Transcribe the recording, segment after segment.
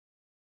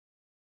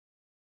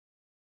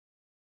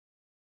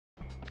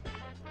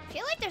I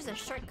feel like there's a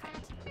shortcut,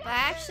 but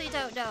I actually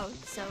don't know,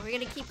 so we're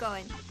gonna keep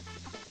going.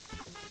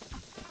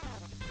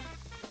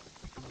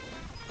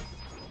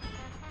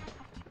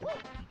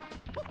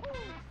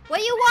 What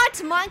do you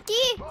want,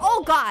 monkey?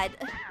 Oh god.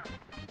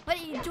 What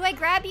do I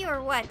grab you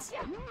or what?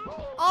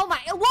 Oh my,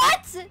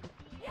 what?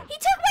 He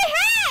took my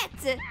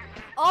hat!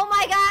 Oh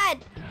my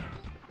god.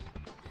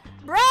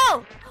 Bro!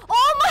 Oh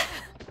my!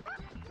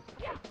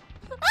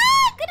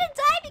 Ah, I'm gonna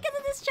die because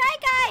of this shy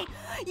guy!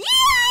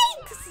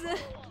 Yikes!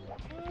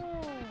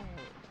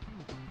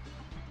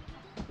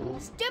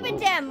 Stupid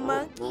damn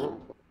monkey.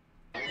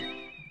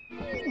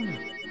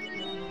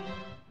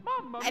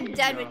 I'm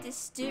done with this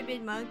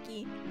stupid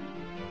monkey.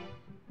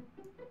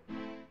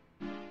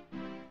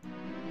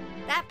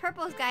 That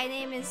purple guy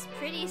name is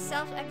pretty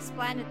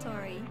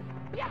self-explanatory.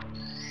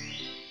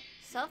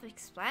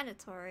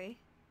 Self-explanatory?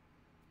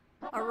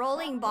 A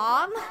rolling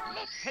bomb?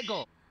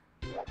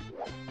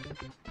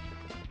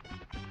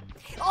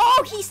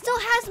 Oh, he still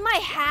has my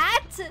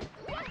hat?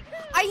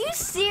 Are you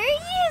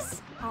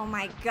serious? Oh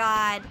my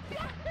god.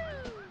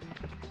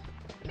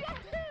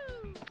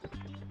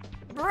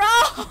 Bro!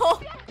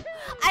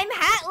 I'm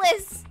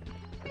hatless!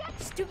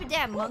 Stupid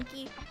damn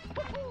monkey.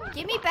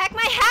 Give me back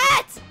my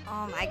hat!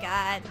 Oh my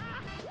god.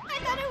 I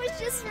thought it was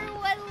just for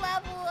one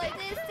level. I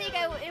didn't think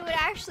it would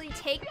actually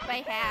take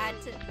my hat.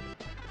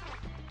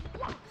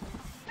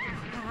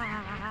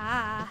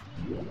 Ah.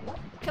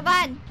 Come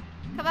on!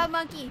 Come on,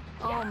 monkey!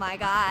 Oh my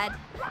god.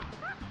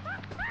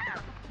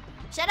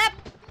 Shut up!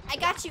 I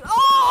got you.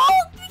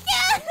 Oh!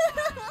 Yeah!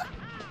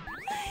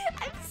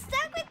 I'm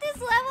stuck with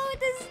this level with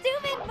this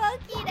stupid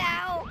monkey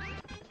now.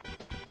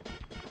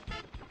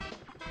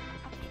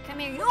 Okay, come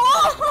here.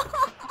 Oh!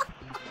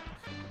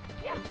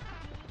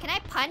 Can I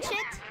punch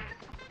it?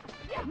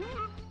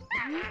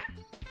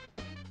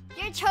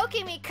 You're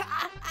choking me.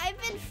 I've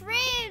been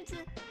framed.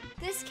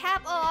 This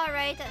cap. Oh,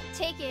 alright.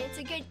 Take it. It's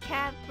a good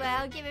cap, but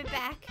I'll give it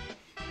back.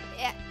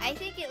 Yeah, I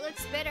think it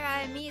looks better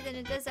on me than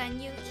it does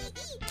on you.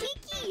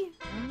 Kiki!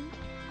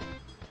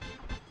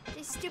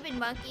 This stupid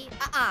monkey.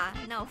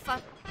 No,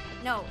 fuck.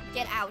 No,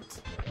 get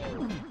out.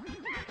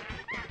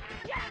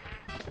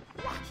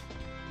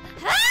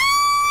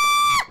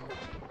 Ah!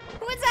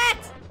 Who is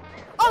that?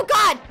 Oh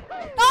god!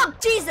 Oh,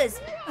 Jesus!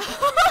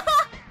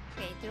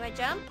 Okay, do I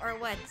jump or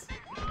what?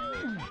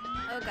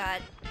 Oh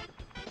god.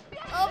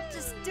 Oh,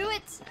 just do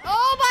it!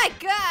 Oh my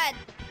god!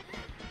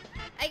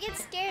 I get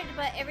scared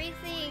by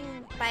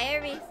everything.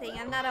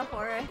 I'm not a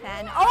horror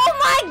fan. Oh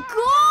my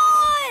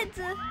god!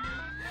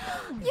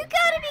 You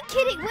gotta be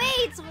kidding.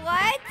 Wait,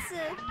 what?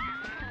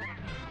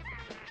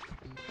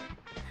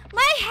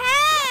 My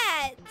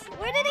hat!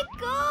 Where did it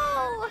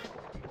go?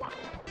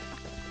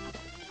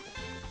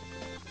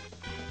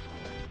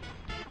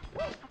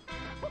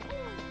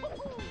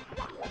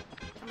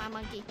 Come on,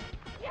 monkey.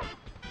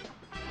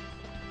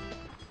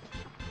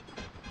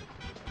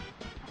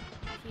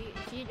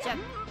 If you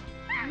jump.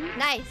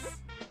 Nice.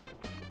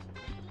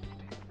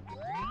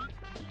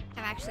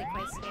 I'm actually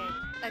quite scared.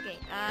 Okay,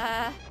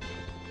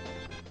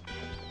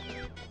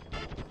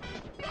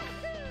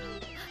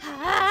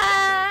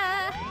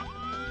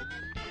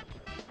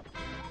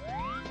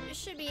 There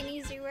should be an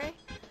easier way.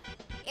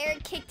 Air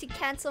kick to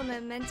cancel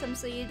momentum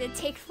so you did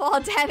take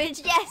fall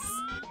damage. Yes!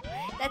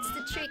 That's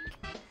the trick.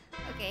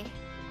 Okay.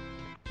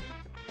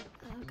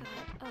 Oh god,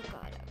 oh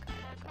god, oh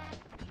god,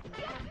 oh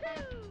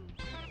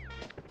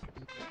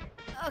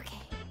god.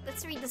 Okay,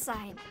 let's read the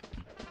sign.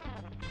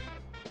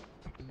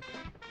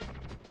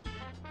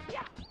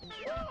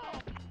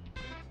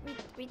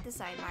 Read the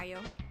sign, Mario.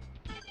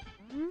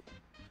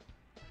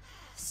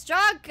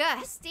 Strong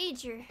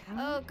stager.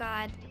 Oh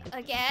god.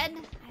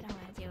 Again? I don't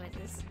want to deal with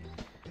this.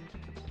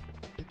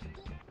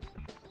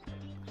 Oh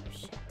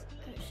shit.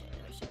 Oh shit.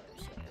 Oh shit. Oh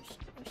shit.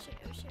 Oh shit.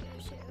 Oh shit. Oh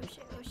shit. Oh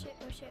shit. Oh shit.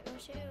 Oh shit. Oh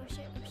shit. Oh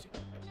shit. Oh shit.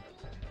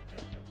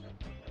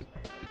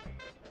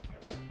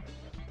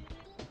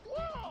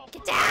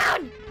 Get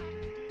down!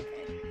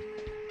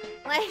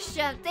 Nice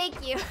jump.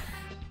 Thank you.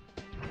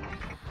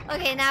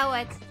 Okay, now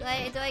what?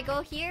 Do I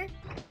go here?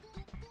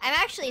 I'm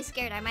actually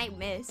scared I might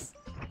miss.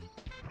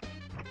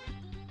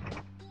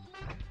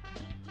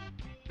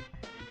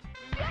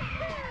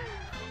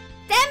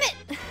 Damn it!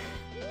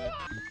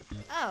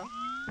 Oh,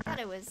 I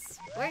thought it was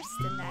worse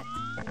than that.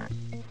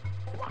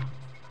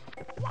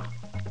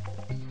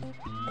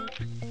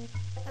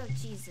 Oh,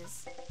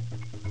 Jesus.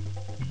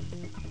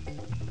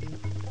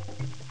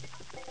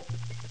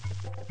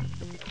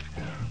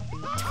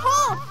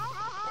 Oh!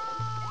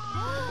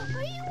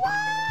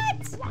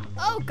 What?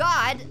 Oh,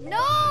 God,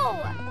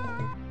 no!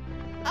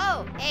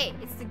 Oh, hey,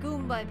 it's the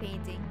Goomba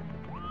painting.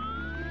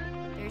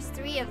 There's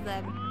 3 of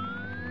them.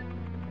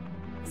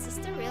 Is this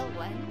the real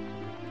one?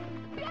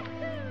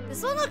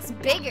 This one looks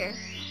bigger.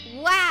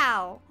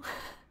 Wow.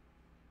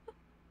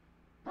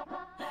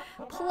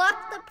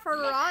 Pluck the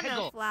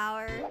piranha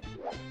flower.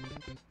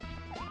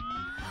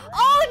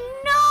 Oh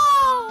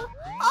no!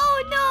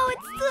 Oh no,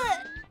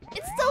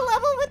 it's the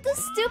level with the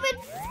stupid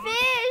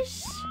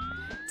fish.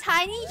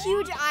 Tiny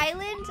huge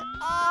island?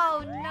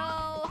 Oh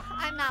no,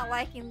 I'm not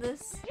liking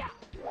this.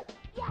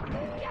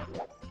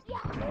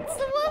 It's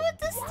the one with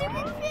the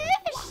stupid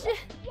fish!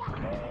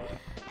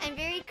 I'm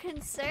very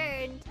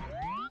concerned.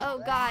 Oh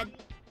god,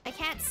 I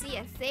can't see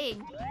a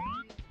thing.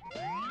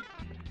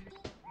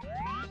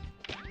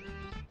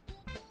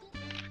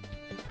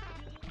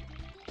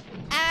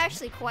 I'm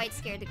actually quite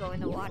scared to go in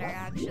the water,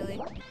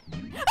 actually.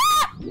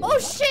 Ah! Oh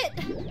shit!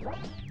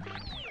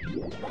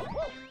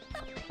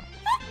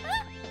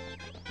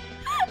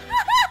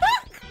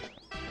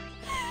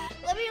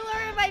 Let me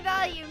lower my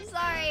volume.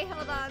 Sorry,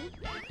 hold on.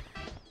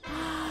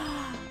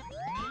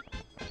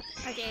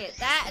 Okay,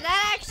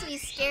 that actually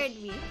scared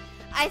me.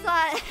 I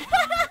thought.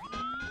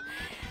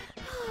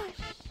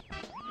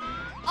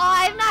 Oh,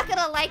 I'm not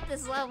gonna like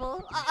this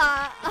level.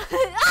 Ah!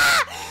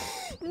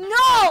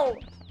 No!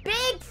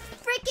 Big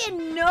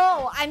freaking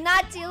no! I'm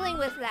not dealing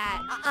with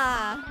that.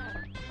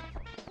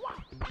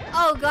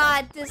 Oh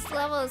god, this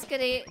level is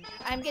gonna.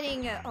 I'm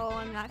getting. Oh,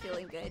 I'm not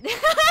feeling good.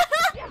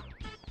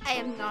 I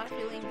am not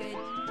feeling good.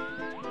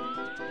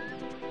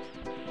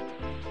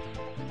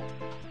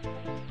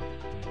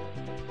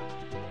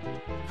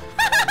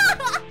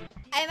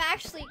 I'm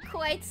actually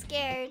quite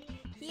scared.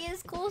 He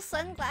is cool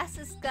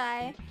sunglasses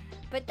guy,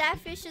 but that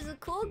fish is a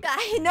cool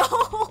guy. No!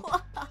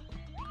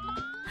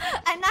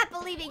 I'm not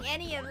believing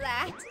any of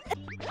that.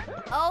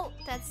 Oh,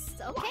 that's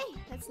okay.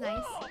 That's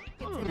nice.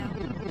 Good to know.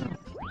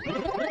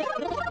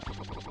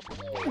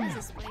 What is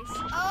this place?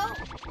 Oh!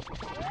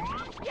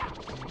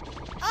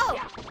 Oh!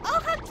 Oh,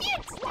 how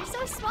cute! They're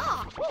so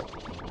small! Oh!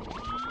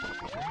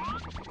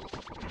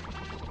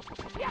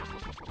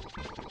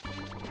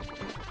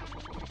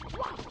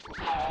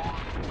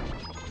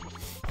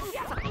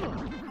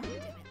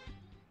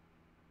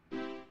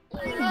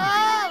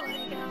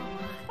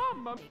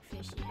 Big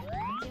fishy.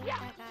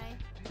 That guy.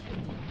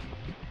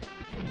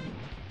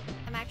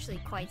 I'm actually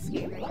quite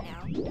scared right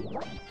now.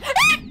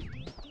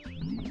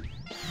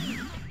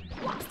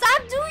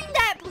 Stop doing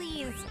that,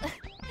 please!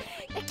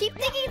 I keep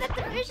thinking that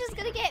the fish is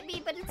gonna get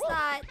me, but it's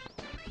not.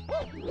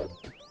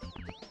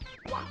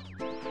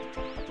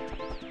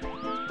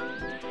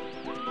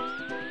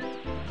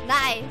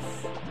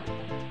 Nice!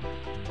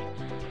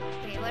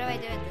 Okay, what do I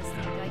do with this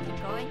thing? Do I keep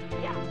going?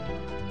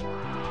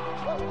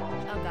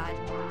 Oh god.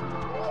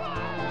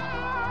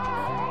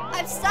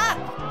 I'm stuck!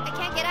 I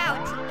can't get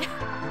out!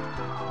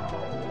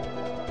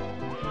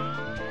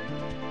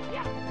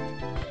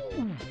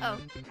 Oh.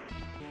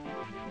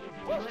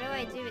 What do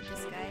I do with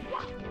this guy?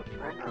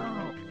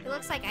 It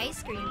looks like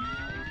ice cream.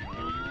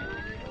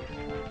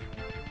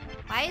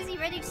 Why is he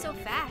running so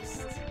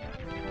fast?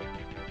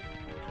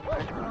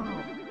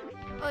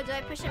 Oh, do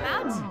I push him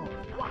out?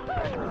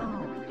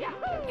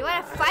 You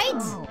wanna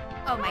fight?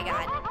 Oh my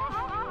god.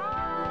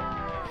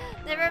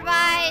 Never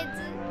mind.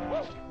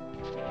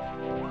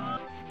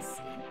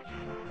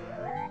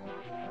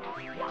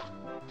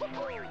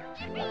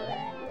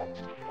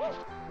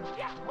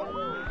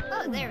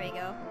 Oh, there we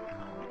go.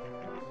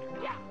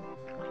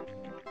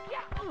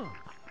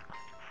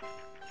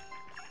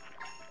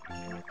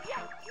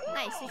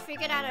 Nice, we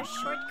figured out a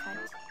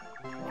shortcut.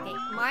 Okay,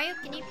 Mario,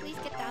 can you please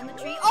get down the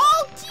tree?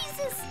 Oh,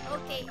 Jesus!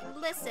 Okay,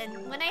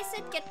 listen. When I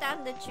said get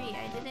down the tree,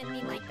 I didn't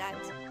mean like that.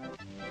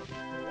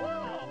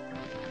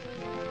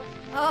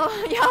 Oh,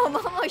 yo,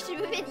 Momo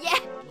Shubin,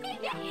 yeah!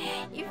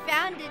 You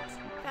found it.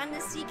 Found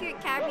the secret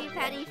Krabby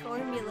Patty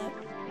formula.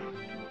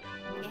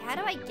 Okay, how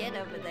do I get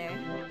over there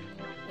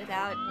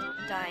without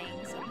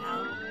dying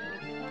somehow?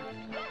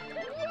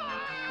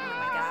 Oh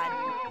my god.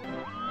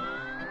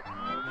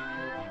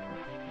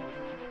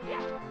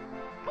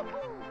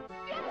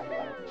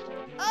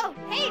 Oh,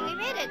 hey, we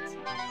made it!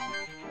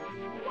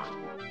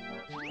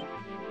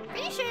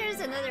 Pretty sure there's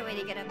another way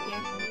to get up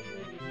here.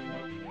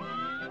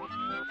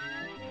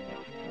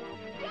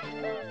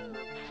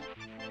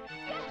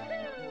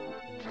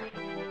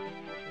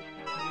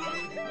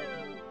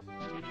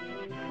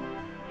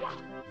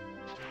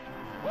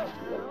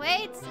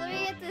 Wait, let me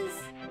get this.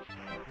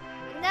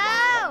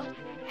 No!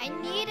 I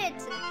need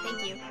it! Thank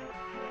you.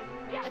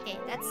 Okay,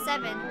 that's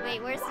 7.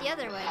 Wait, where's the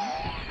other one?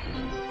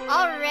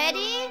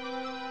 Already?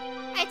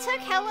 I took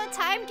hella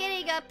time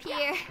getting up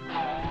here.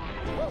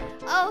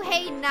 Oh,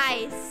 hey,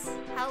 nice.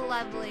 How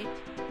lovely.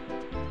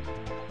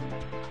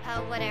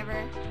 Oh,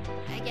 whatever.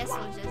 I guess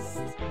we'll just...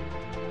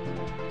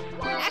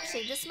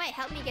 Actually, this might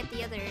help me get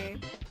the other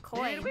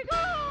coin. Here we go!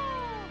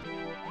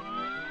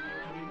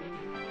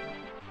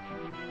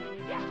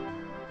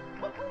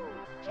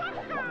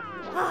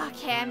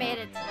 Okay, I made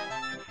it.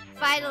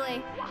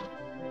 Finally.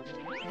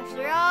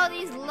 After all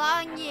these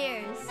long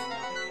years.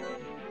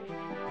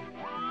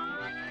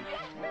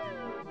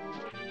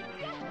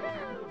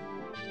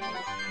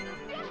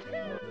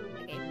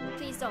 Okay,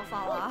 please don't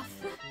fall off.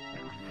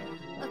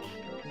 Okay.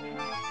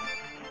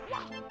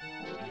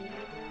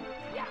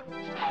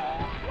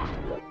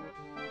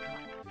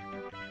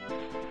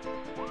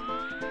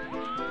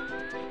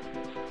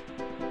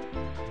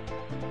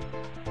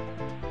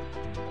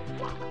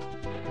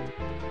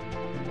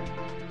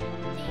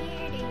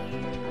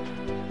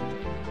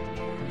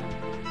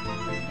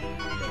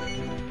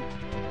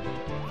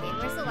 Okay,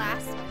 where's the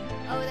last one?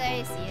 Oh, there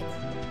I see it.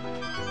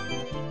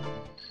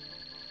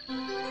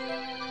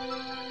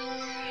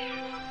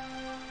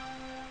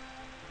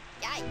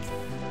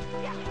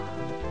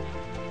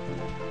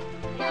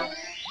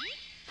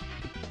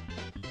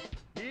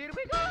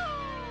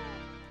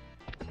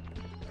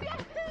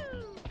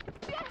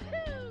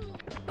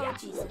 Oh,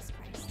 Jesus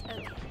Christ.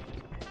 Okay.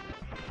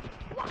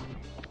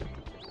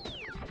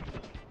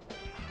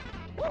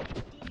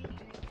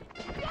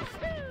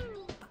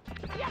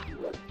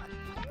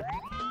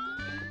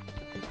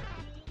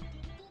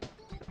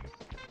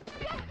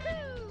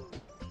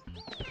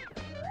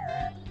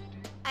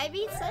 I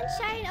beat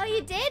Sunshine. Oh,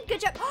 you did?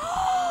 Good job.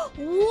 What?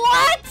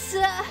 What?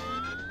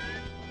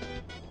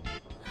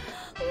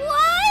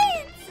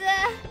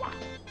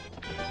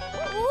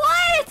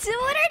 What?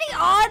 What are the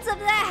odds of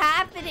that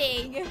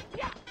happening?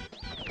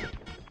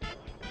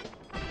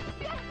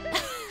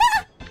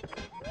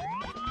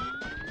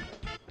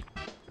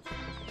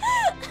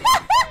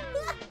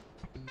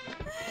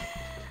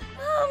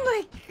 Oh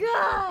my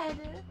god.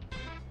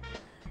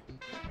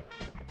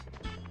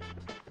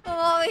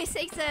 Always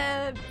takes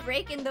a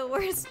break in the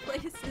worst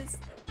places.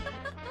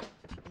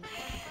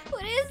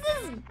 What is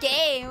this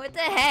game? What the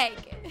heck?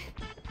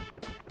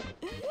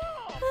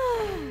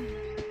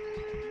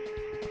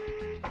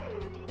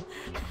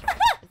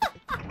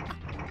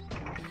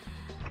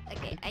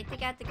 Okay, I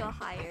think I have to go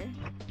higher.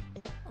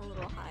 A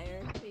little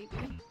higher, maybe.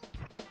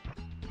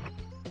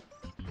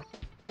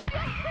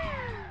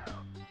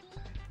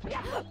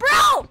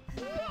 Bro!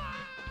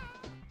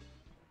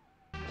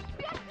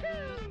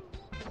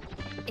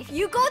 If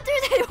you go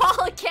through that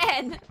wall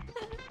again.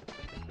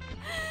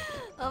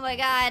 Oh my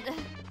god.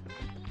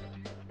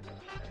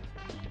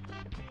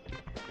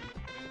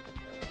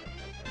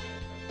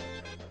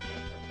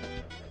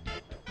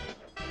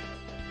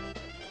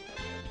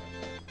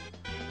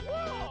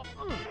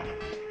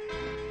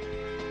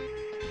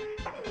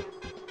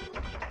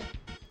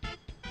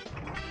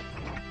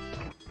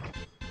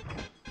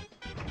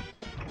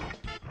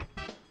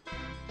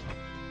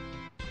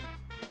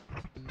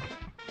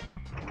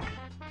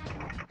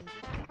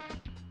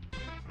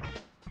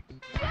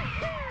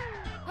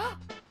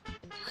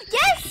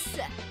 Yes!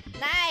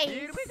 Nice!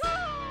 Here we go!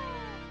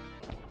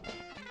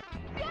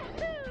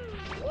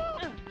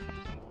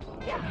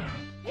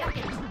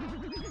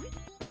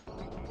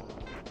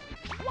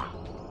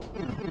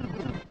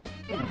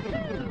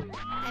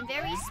 I'm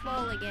very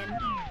small again.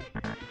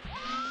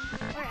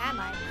 Where am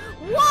I?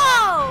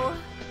 Whoa!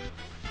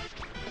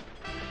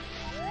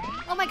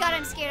 Oh my god,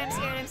 I'm scared, I'm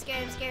scared, I'm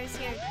scared, I'm scared, I'm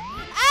scared.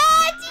 Ah!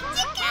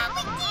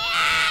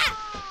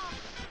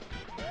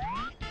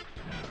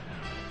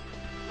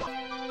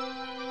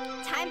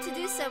 Time to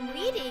do some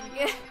reading.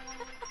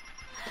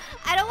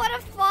 I don't want to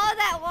fall in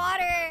that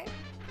water.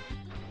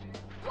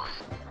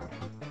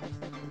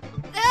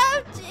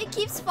 No, it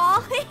keeps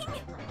falling.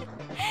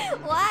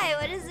 Why?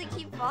 Why does it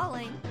keep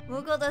falling?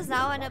 Moogle does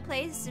not want to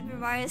play Super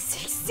Mario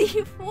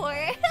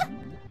 64.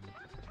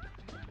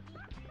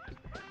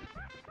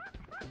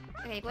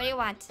 Okay, what do you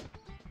want?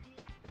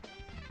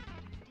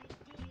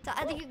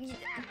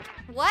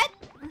 What?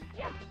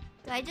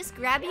 Do I just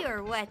grab you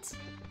or what?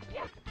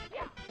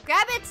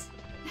 Grab it!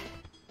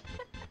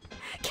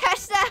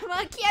 Catch that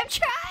monkey, I'm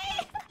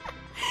trying!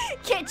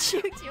 Can't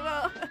shoot you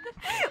out.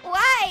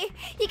 Why?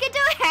 He can do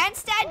a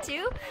handstand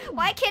too?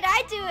 Why can't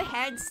I do a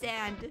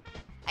handstand?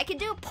 I can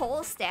do a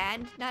pole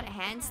stand, not a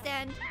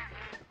handstand.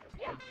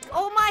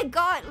 Oh my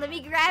god, let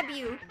me grab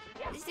you.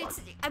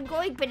 I'm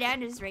going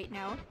bananas right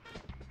now.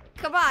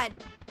 Come on.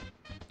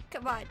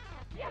 Come on.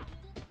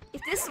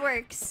 If this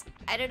works,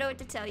 I don't know what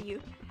to tell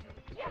you.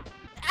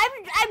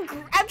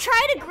 I'm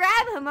trying to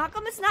grab him. How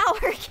come it's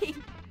not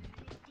working?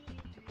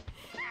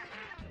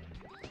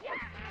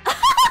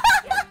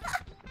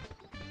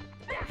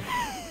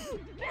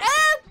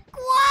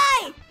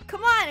 Why?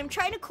 Come on, I'm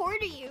trying to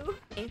corner you.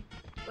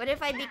 What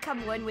if I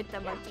become one with the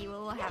monkey? What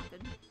will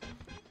happen?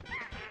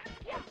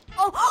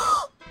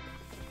 Oh!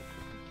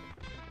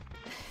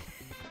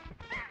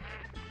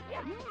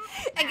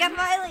 I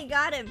finally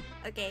got him.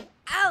 Okay.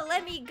 Ow,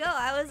 let me go.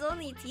 I was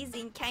only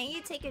teasing. Can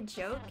you take a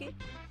joke?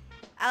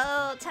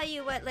 I'll tell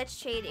you what, let's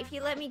trade. If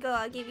you let me go,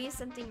 I'll give you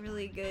something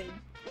really good.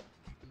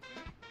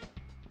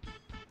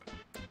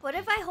 What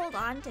if I hold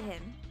on to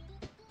him?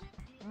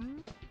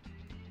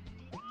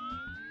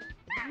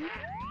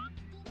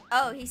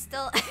 Oh, he's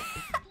still...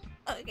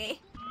 Okay.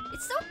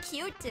 It's so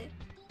cute.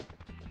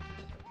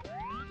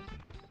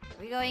 Are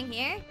we going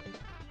here?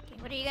 Okay,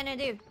 what are you gonna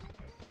do?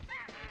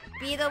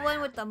 Be the one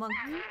with the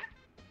monkey.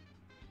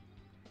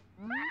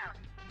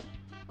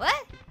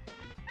 What?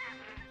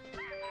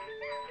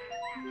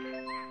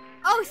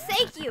 Oh,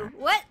 thank you.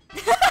 What?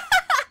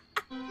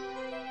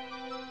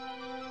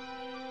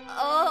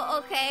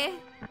 Oh, okay.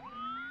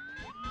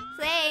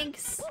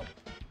 Thanks.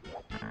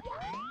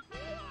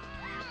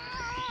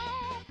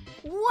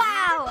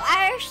 Wow,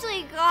 I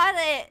actually got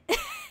it.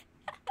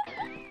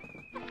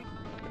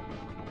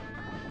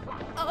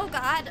 Oh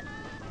god.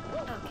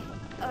 Okay,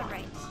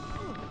 alright.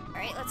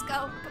 Alright, let's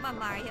go. Come on,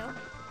 Mario.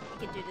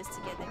 We can do this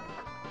together.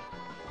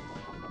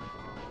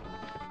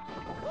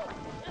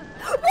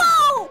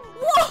 Whoa!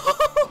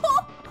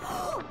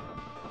 Whoa!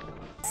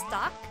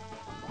 Stuck?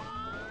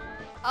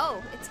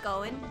 Oh, it's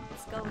going.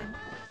 It's going.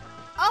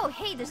 Oh,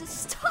 hey, there's a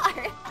star.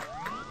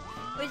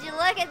 Would you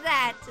look at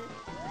that?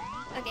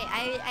 Okay,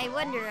 I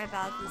wonder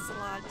about this a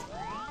lot.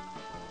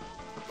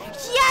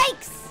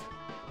 Yikes!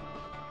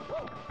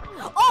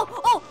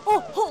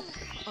 Oh!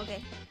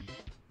 Okay.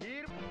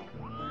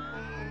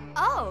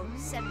 Oh,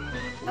 7.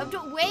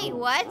 Oh, wait,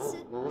 what?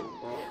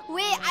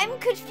 Wait, I'm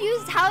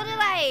confused. How did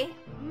I?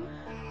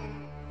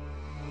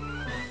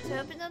 To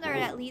open the door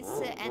that leads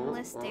to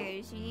endless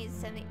stairs, you need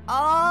something.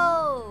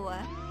 Oh!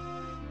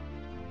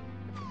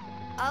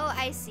 Oh,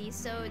 I see.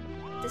 So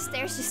the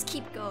stairs just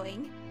keep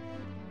going.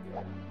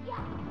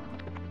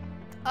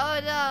 Oh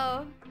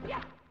no.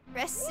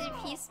 Rest in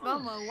peace,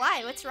 Momo.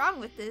 Why? What's wrong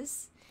with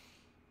this?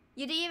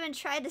 You didn't even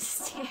try the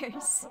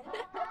stairs.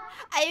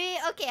 I mean,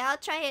 okay, I'll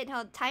try it.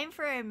 Hold. Time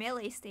for a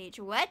melee stage.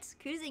 What?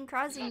 Cruising,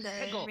 crossing the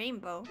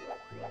rainbow.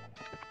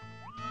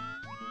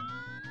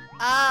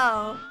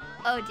 Oh.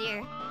 Oh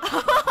dear.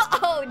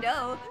 Oh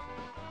no.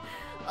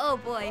 Oh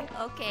boy.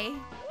 Okay.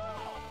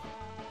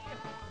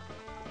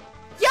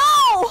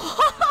 Yo!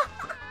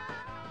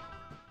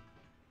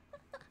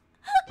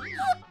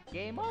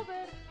 Game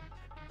over.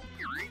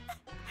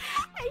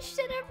 I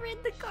should have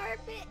read the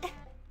carpet.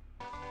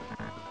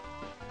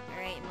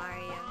 Alright,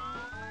 Mario.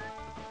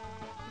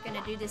 We're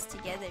gonna do this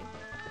together.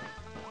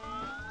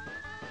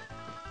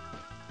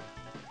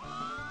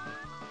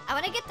 I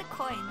wanna get the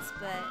coins,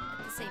 but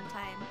at the same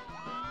time,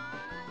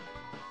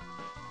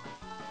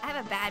 I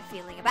have a bad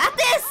feeling about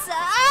this!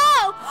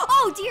 Oh!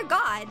 Oh, dear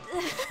God!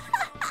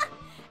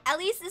 At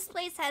least this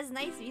place has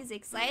nice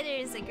music. Slider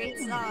is a great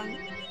song.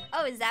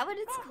 Oh, is that what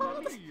it's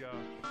called?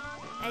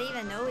 I didn't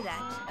even know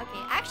that.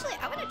 Okay, actually,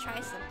 I want to try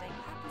something.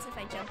 What happens if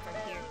I jump from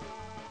here?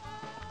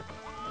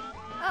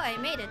 Oh, I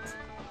made it.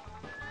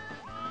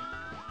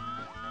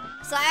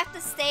 So I have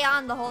to stay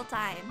on the whole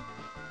time.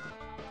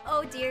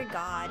 Oh, dear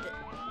God.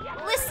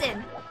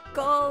 Listen!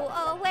 Go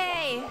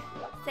away!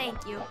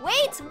 Thank you.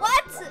 Wait,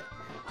 what?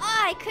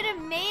 Oh, I could have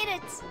made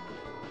it.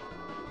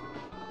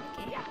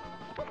 Okay.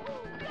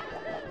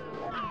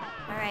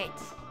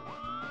 Alright.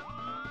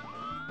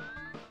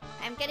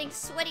 I'm getting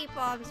sweaty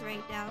palms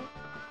right now.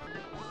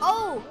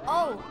 Oh,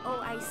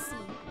 I see.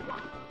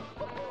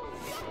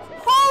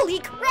 Holy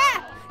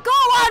crap! Go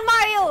on,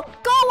 Mario!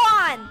 Go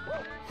on!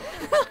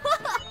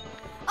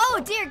 Oh,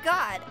 dear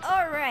God.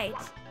 Alright.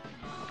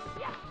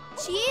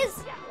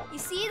 Cheese? You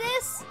see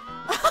this?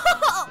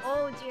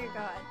 Oh, dear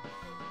God.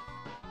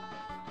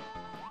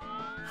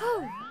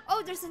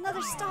 Oh, there's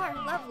another star.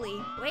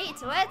 Lovely.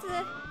 Wait, what?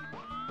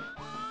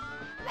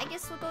 I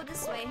guess we'll go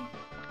this way.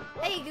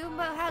 Hey,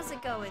 Goomba, how's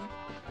it going?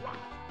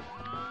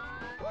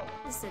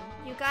 Listen,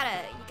 you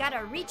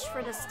gotta reach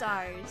for the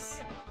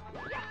stars.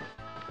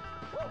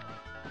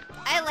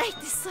 I like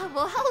this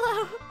level.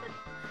 Hello!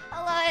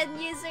 Hello,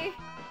 end user.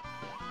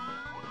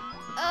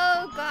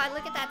 Oh God,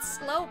 look at that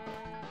slope.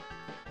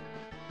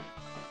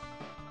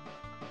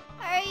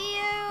 Are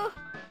you?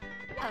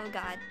 Oh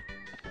God.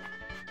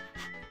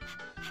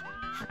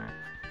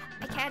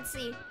 I can't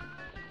see.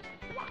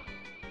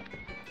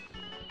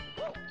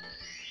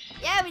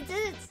 Yeah, we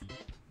did it.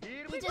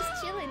 We're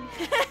just chilling.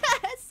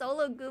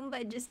 Solo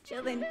Goomba just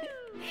chilling.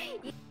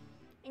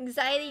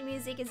 Anxiety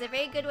music is a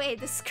very good way of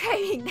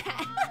describing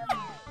that.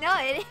 No,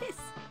 it is.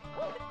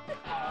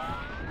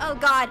 Oh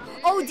God.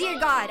 Oh dear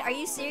God. Are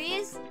you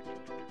serious?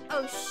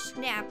 Oh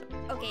snap.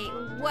 Okay,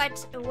 what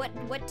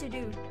to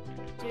do?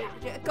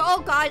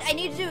 Oh God, I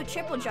need to do a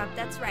triple jump.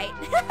 That's right.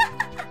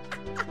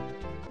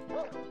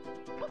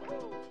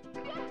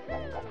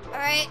 All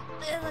right,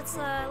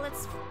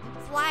 let's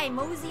fly,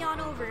 mosey on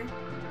over.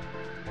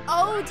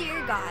 Oh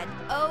dear God.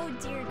 Oh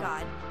dear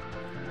God.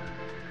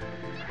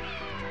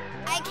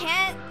 I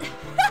can't.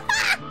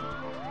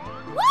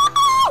 Woo!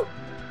 Oh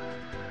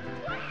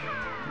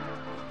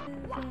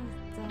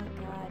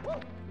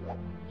God.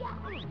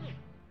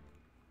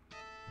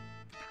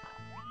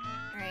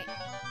 Alright.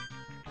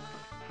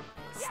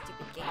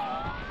 Stupid game.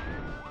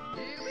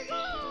 Here we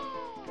go.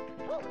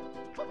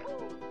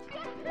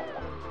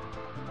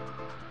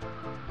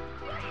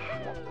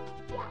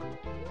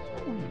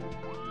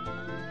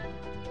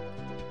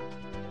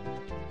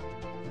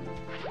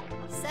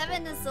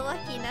 7 is the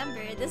lucky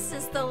number. This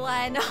is the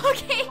one.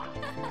 Okay.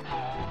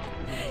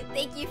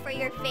 Thank you for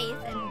your faith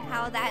and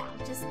how that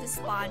just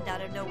spawned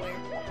out of nowhere.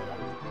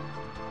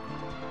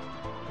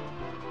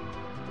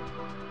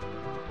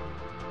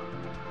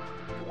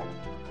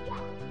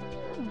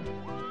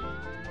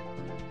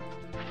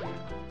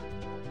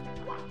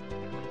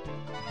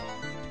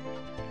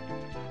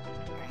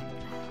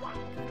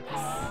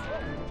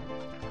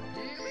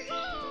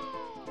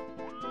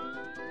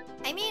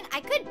 I mean,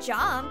 I could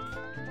jump,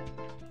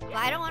 but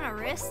I don't want to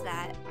risk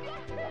that.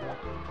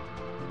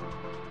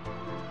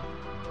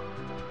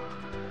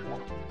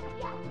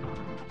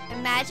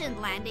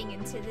 Imagine landing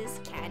into this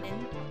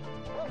cannon.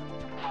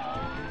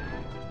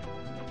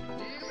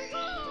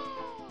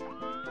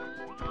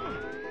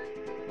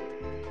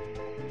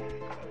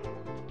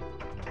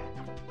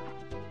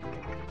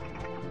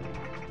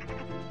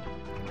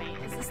 Wait,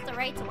 is this the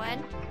right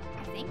one?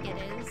 I think it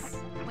is.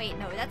 Wait,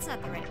 no, that's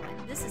not the right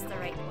one. This is the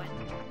right one.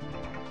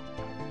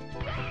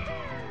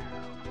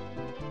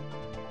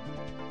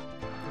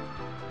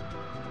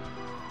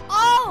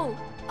 Oh!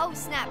 Oh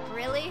snap,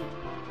 really?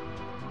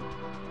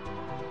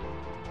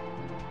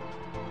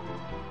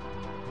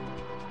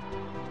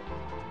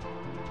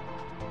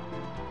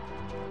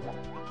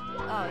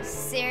 Oh,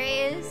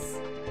 serious?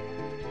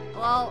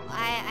 Well,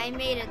 I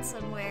made it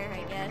somewhere,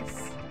 I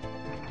guess.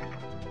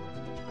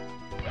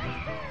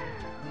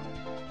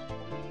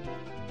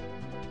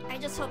 I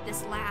just hope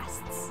this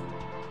lasts.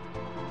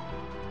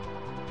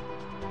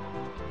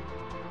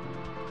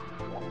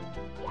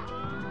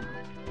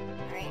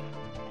 Alright.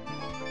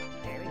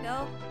 There we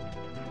go.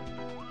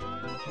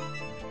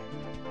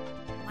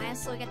 Might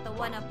as well get the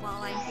 1-up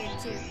while I'm here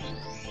too.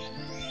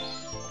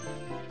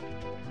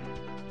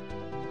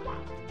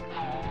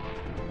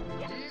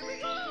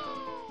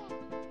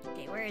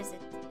 Okay, where is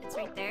it? It's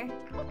right there.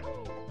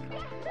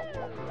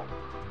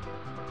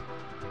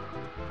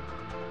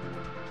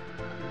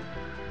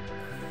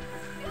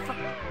 Fuck.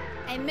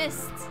 I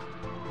missed.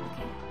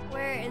 Okay,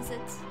 where is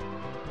it?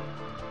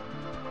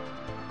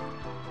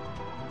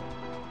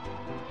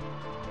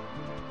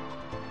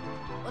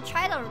 We'll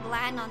try to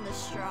land on the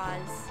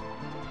straws.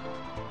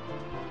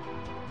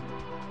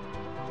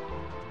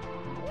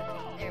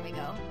 Okay, there we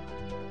go.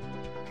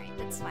 Alright,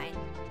 that's fine.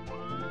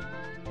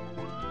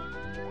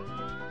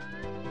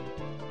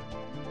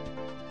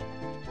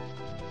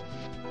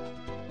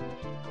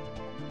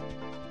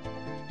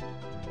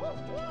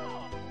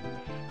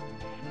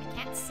 I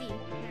can't see.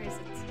 Where is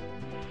it?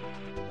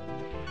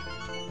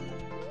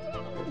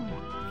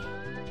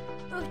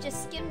 Oh,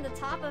 just skimmed the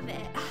top of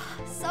it.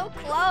 So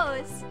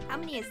close. How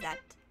many is that?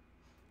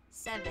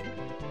 7.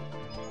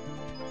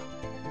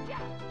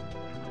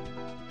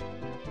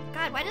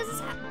 God, why does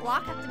this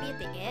block have to be at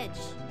the edge?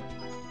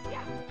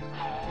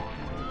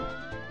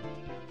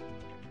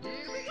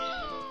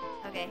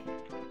 Okay.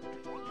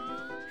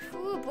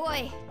 Ooh,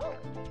 boy.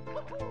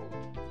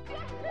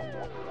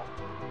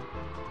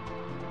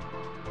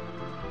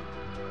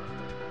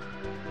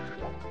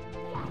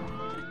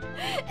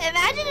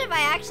 Imagine if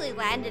I actually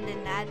landed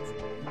in that.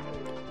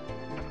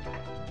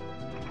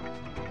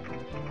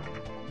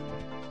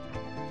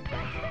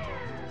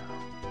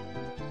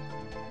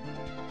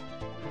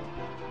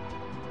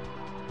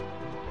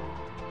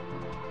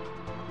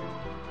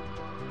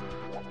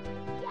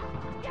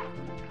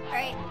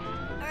 Alright,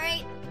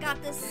 alright,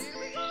 got this.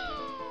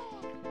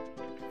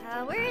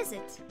 Where is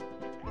it?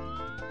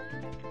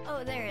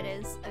 Oh, there it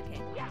is.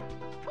 Okay.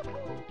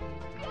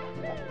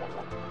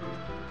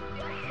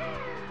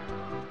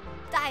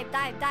 Dive,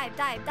 dive, dive,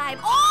 dive, dive.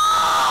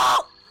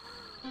 Oh!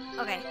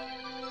 Okay.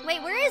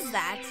 Wait, where is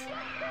that?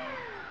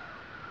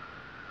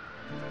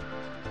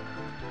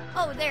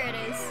 Oh, there it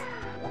is.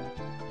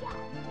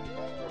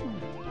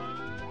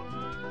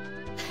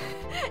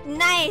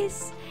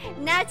 Nice!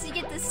 Now to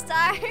get the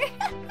star.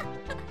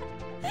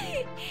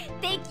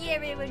 Thank you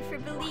everyone for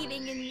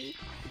believing in me.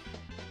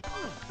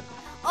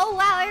 Oh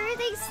wow,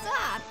 everything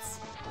stopped.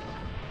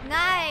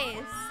 Nice.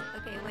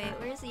 Okay, wait,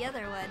 where's the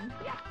other one?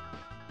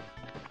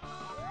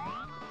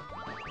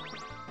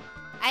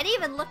 I didn't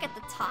even look at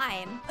the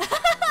time.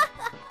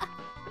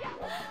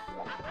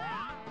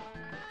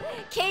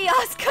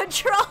 Chaos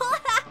control.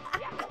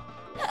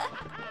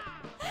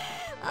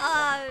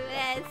 Oh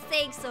man,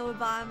 thanks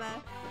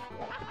Obama.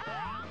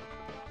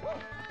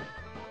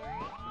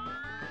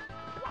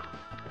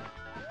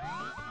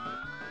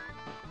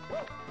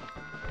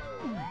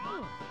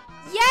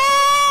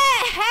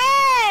 Yeah!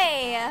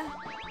 Hey!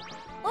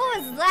 What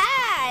was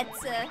that?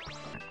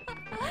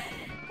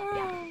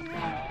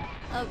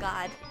 Oh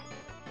god.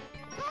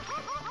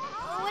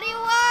 What do you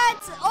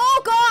want?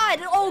 Oh god!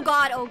 Oh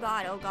god! Oh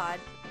god! Oh god!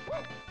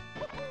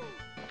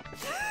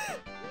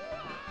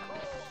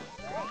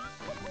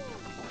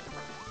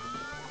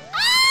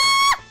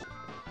 Ah!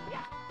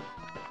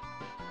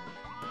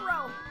 Bro.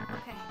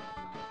 Okay.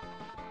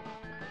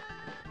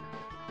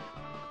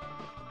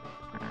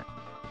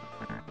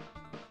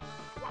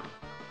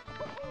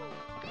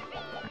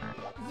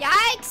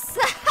 Yikes!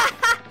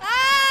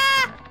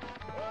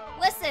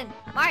 Listen,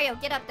 Mario,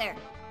 get up there.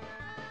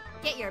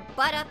 Get your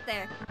butt up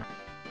there.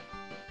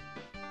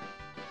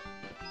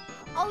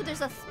 Oh,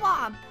 there's a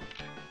thwomp.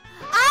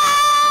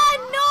 Ah,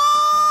 no!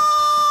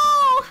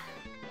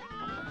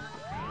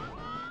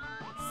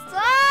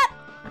 Stop!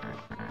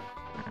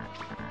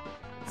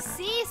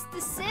 Cease,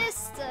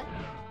 desist.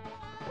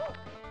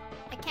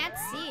 I can't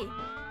see.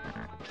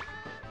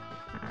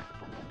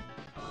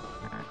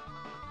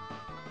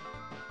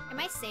 Am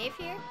I safe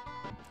here?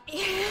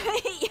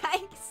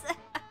 Yikes.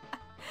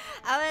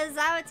 I was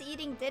out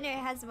eating dinner.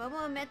 Has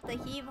Momo met the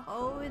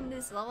heave-ho in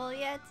this level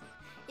yet?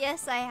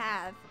 Yes, I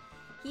have.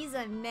 He's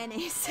a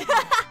menace.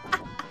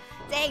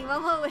 Dang,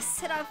 Momo was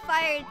set on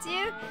fire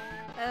too?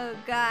 Oh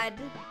god.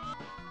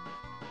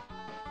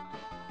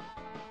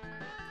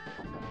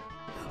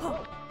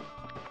 Oh.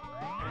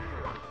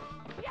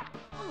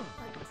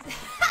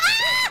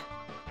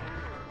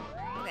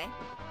 Okay.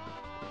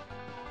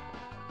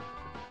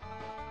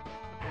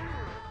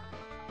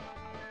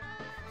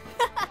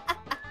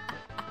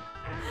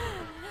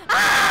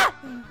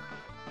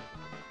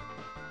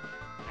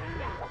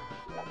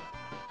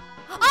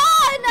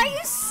 Oh, are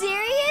you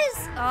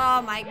serious?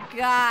 Oh my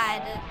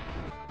god.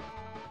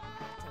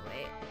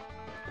 Wait.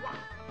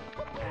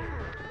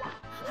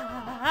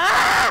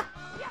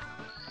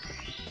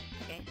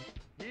 Okay.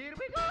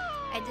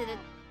 I did it.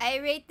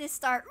 rate this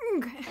star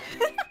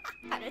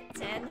out of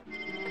 10.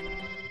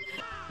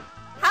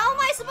 How am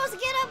I supposed to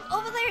get up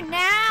over there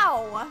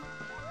now?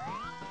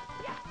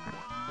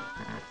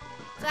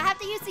 So I have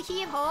to use the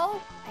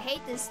heave-ho? I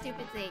hate this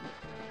stupid thing.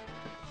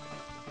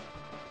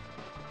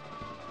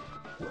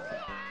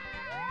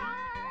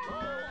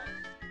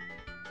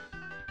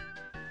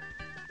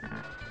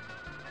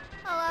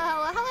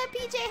 Hello,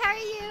 PJ, how are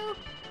you?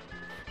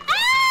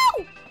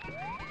 Ow!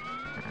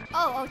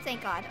 Oh,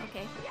 thank God,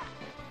 okay.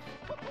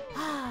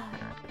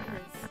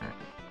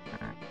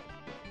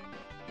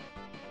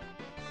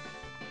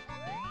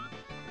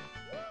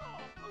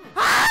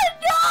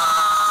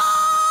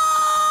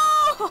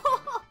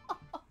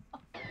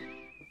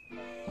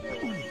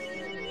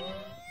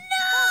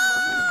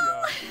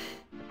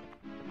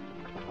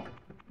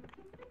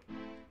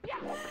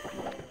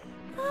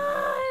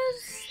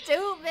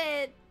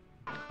 Stupid.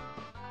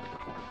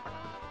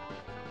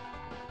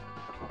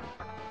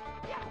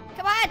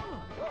 Come on.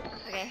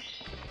 Okay.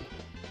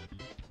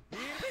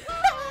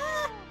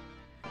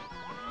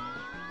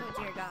 Oh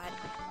dear God.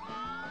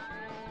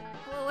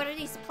 Well, what are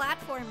these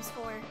platforms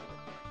for?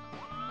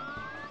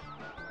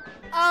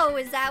 Oh,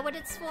 is that what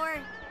it's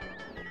for?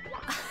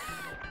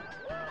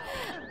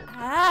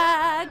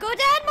 Go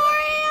down,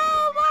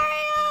 Mario!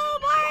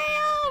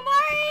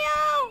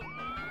 Mario!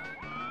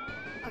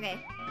 Okay,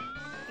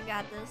 you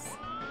got this.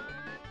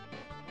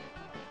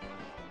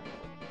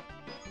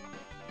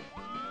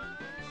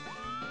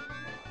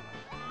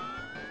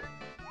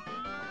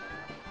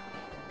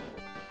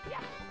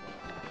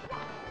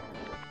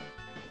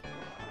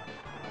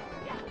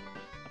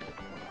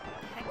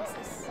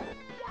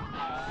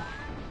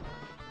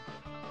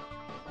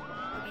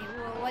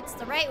 What's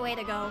the right way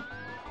to go?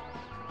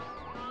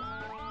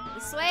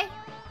 This way?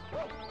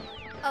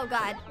 Oh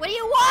God, what do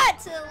you want,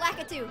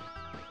 Lakitu?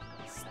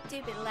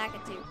 Stupid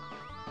Lakitu.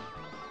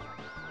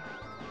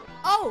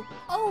 Oh,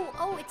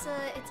 it's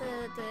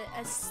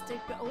a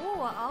stupid.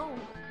 Oh.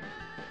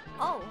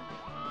 Oh,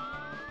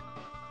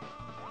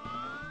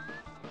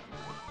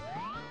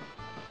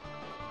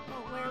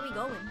 where are we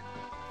going?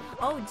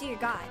 Oh dear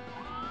God.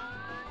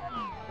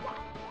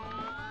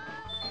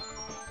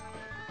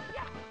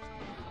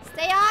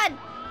 Stay on!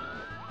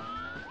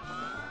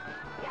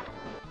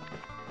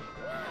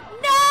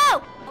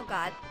 No! Oh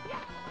God.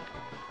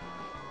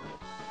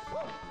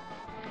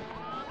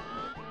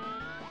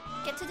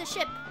 Get to the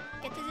ship.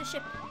 Get to the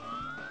ship.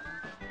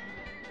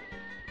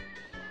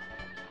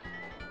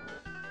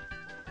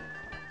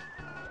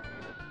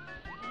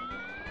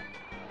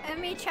 Let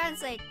me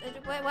translate.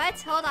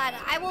 What? Hold on.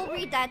 I will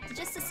read that.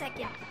 Just a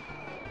second.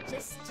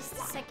 Just a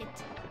second.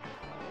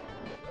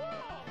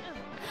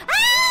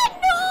 Ah,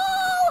 no!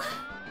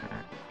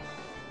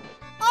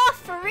 Oh,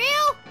 for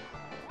real?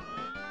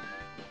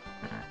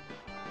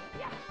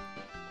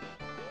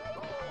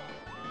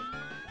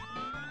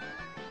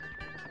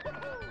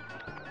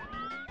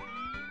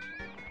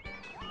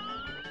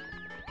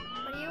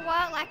 What do you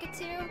want,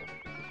 Lakitu?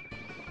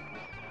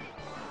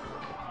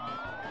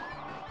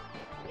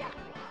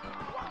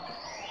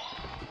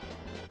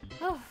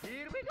 Oh.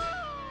 Here we go.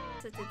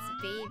 It's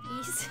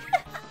babies.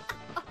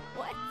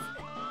 What?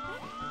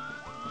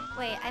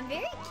 Wait, I'm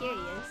very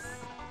curious.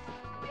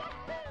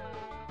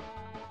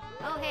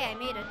 Oh, hey, I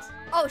made it.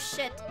 Oh,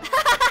 shit.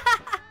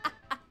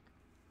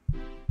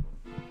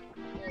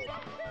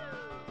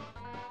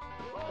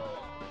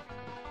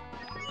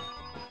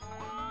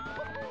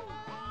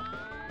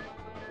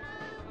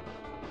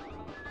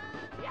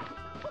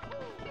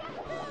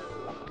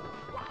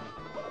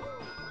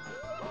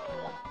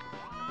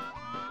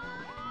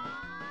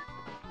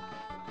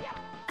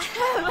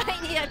 I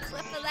might need a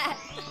clip of that.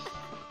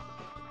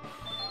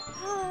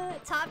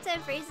 Top 10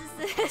 phrases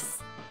this.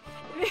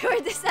 Before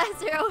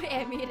disaster. Oh,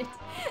 hey, I made it.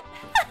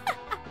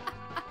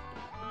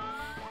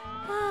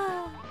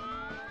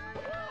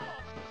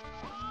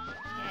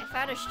 Okay, I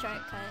found a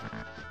shortcut.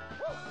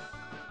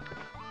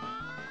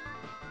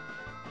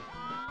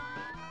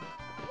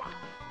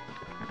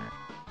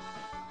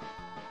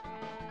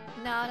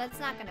 No, that's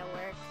not gonna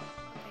work.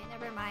 Okay,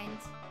 never mind.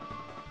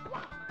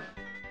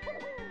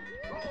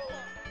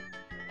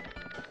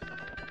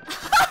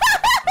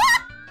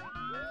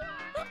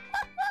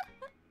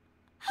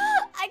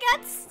 I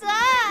got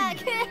stuck!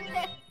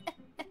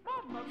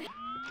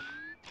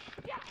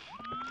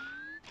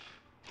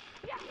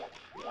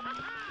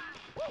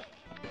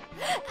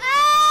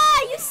 Ah,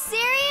 are you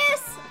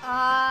serious?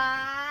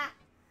 Oh!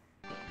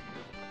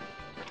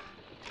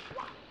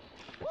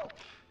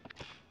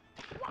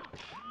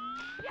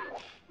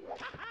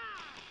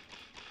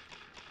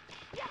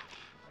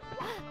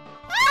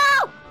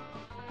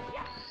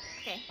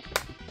 Okay,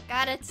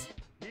 got it.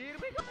 Here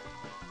we go.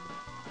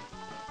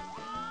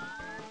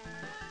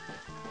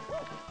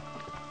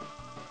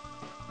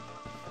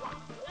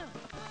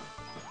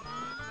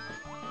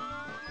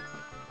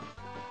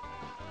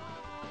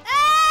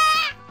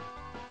 Ah!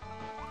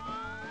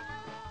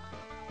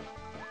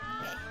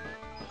 Okay.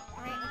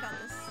 Alright, I got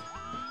this.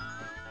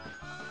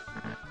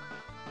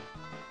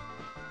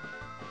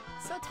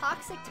 So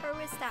toxic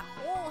tourist that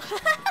hole.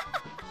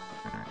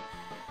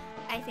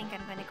 I think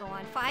I'm gonna go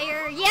on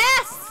fire.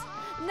 Yes!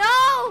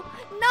 No!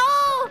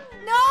 No!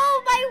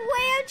 No! My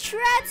way of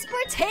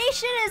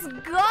transportation is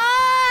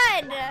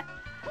gone!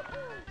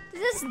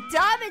 This is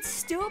dumb, it's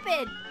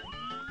stupid.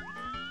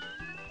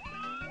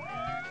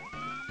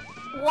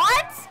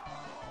 What?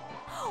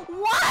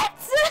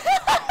 What?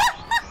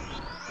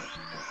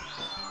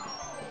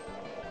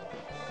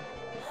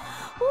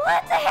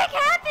 What the heck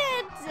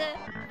happened?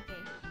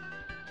 Okay.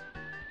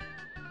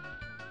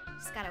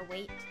 Just gotta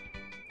wait.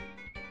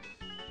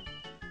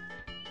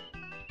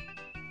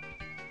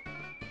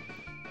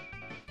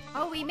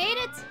 Oh, we made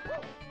it!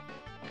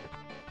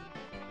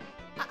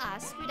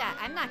 Screw that.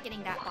 I'm not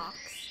getting that box.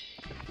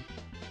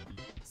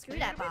 Screw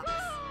that box.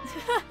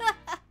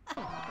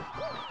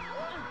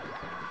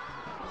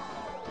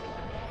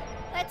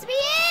 Let's be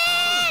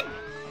in!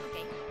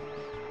 Okay.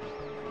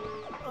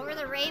 Over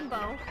the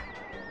rainbow.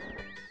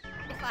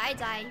 If I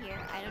die here,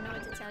 I don't know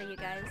what to tell you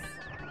guys.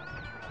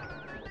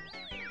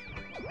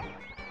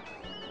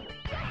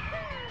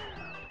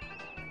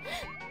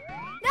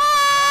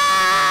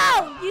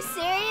 No! You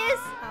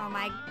serious? Oh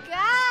my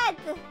god!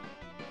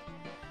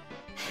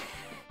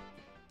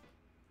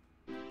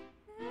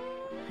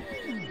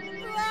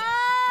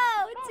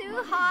 Whoa! Too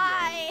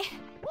high!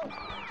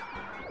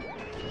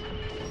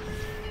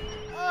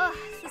 Ugh,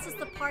 this is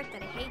the part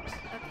that I hate.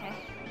 Okay.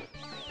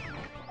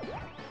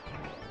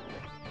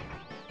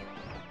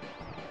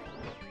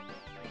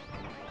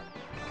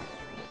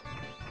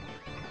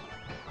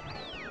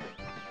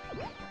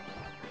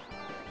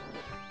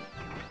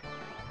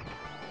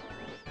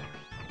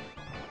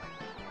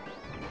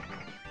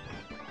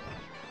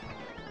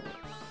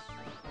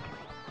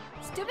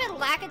 Stupid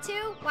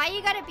Lakitu, why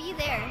you gotta be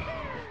there?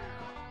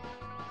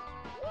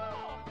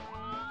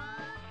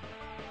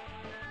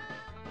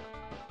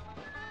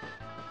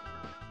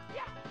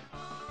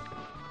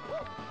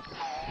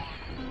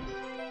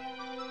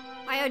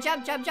 Mario,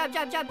 jump, jump, jump,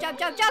 jump, jump, jump,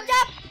 jump, jump,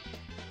 jump!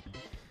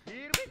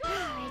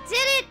 I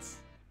did it!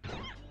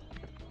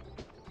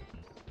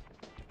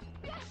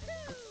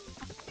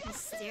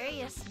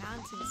 Mysterious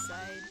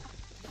mountainside.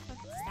 What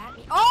does that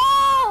mean?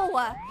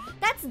 Oh!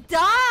 That's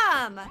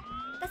dumb!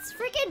 That's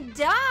freaking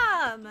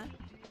dumb!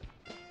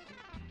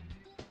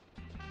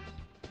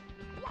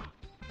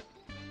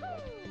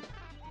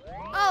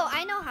 Oh,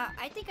 I know how.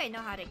 I think I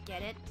know how to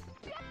get it.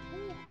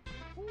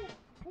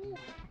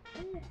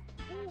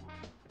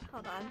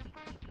 Hold on.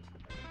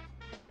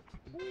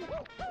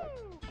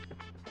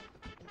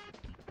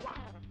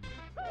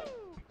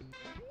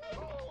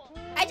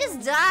 I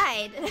just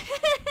died!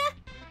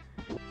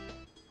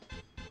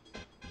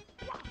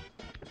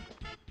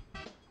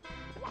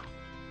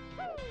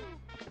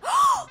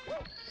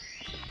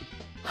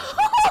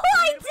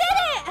 I did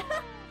it!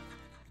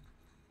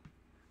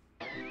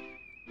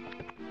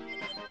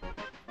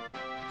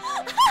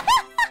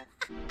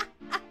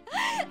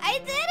 I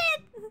did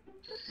it!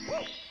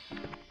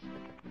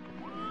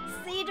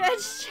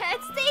 Seedrun's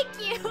chance, thank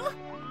you!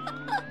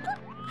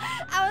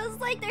 I was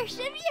like, there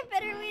should be a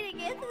better way to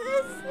get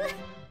this.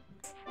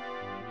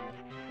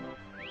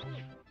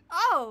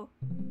 Oh!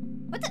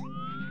 What the?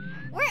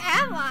 Where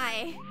am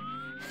I?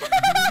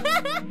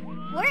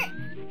 Where?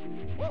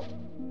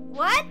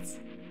 What?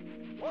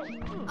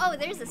 Oh,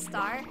 there's a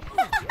star.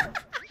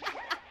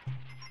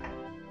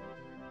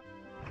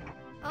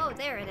 Oh,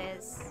 there it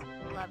is.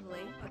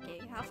 Lovely. Okay,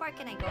 how far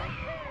can I go?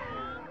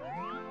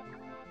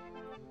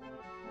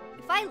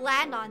 If I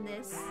land on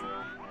this...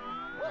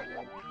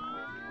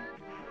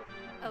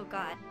 Oh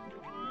god.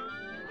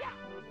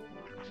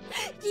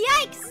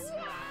 Yikes!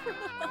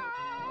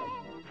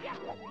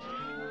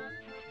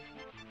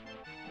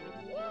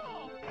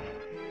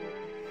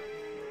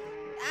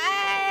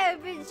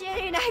 I've been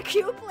sharing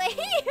IQ play.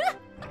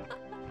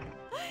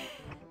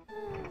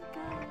 Oh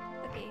god.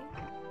 Okay.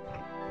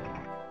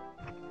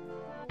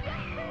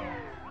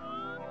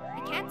 I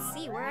can't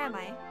see. Where am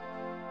I?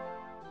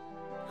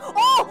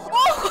 Oh!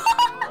 Oh!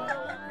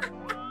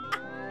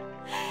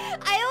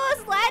 I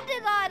almost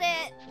landed on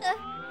it.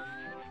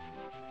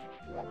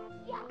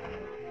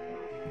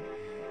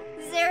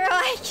 0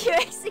 IQ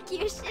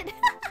execution.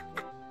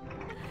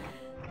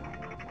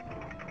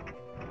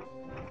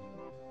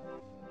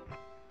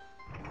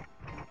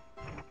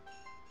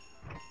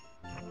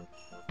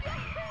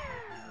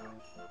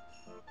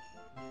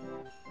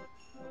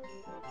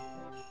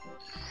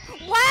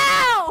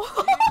 Wow!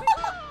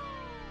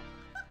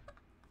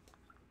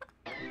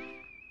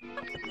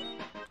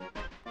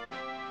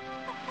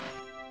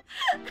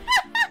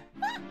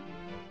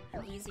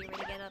 Easy way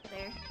to get up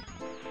there.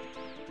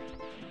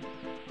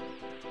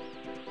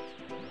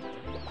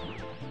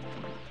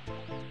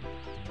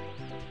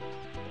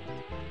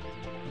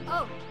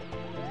 Oh.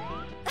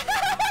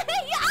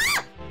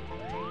 Yeah!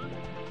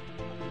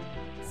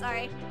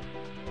 Sorry.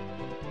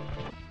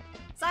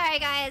 Sorry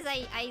guys,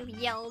 I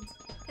yelled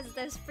because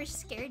those fish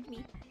scared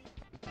me.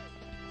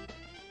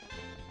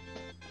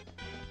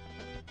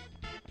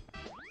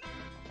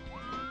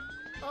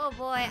 Oh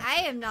boy,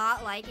 I am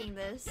not liking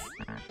this.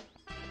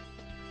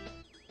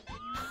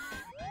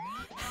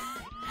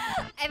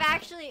 I'm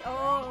actually...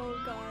 Oh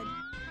god.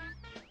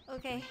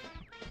 Okay.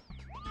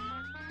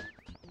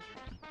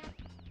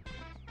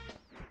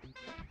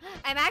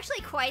 I'm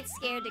actually quite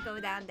scared to go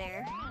down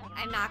there.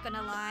 I'm not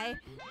gonna lie.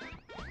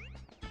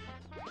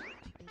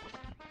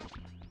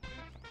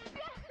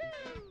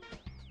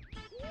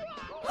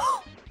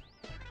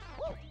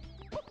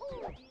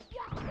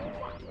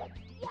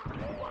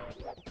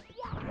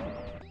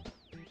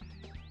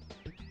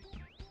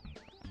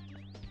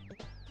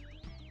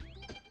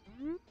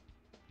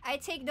 I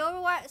take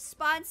no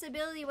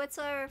responsibility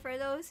whatsoever for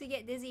those who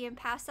get dizzy and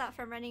pass out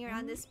from running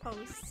around this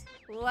post.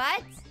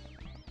 What?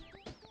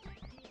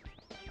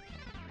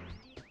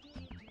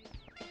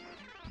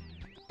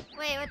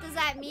 Wait, what does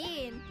that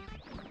mean?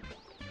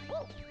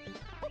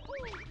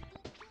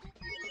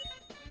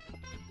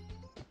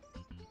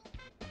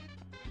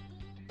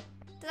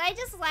 Did I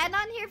just land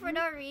on here for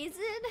no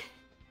reason?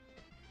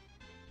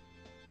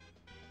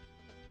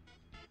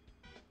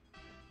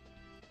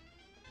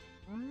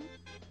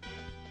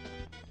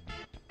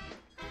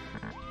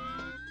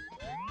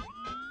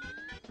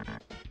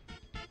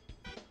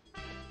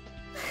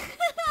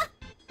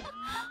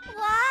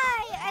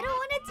 Why? I don't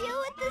want to deal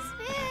with this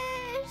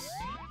fish.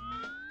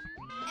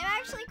 I'm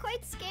actually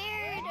quite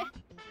scared.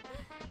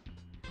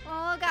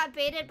 Oh, got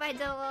baited by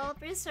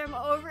developers from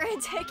over a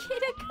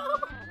decade ago.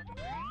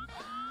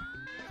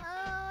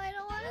 Oh, I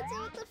don't want to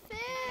deal with the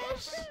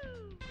fish.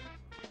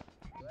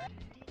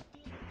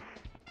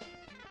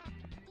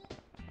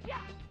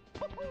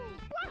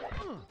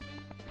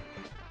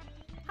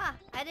 Huh,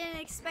 I didn't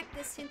expect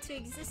this hint to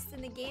exist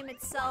in the game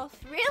itself.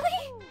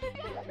 Really?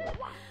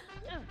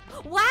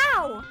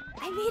 Wow!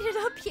 I made it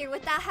up here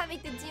without having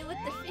to deal with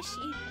the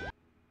fishy.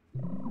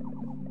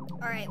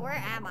 Alright, where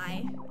am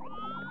I?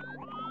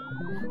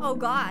 Oh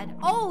god.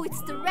 Oh,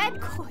 it's the red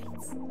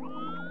coins!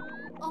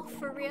 Oh,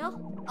 for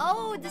real?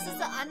 Oh, this is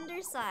the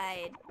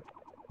underside.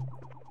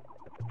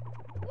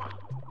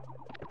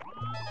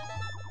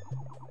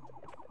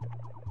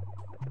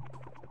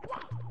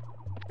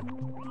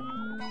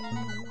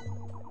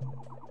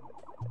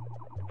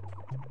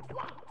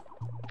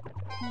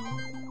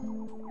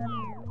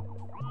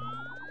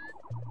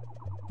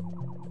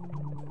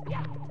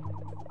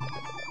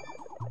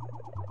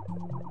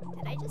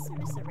 Did I just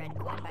miss a red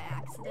coin by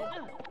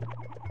accident?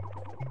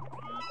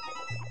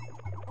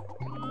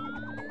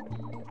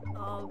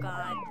 Oh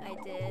god, I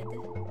did.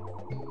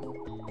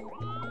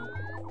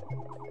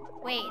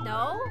 Wait,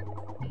 no?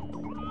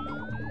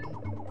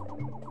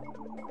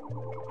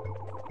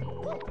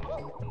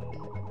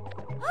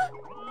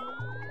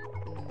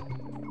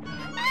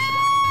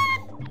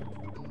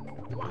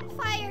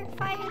 Fire,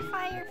 fire,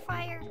 fire,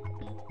 fire.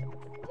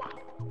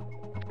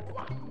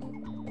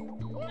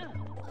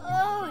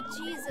 Oh,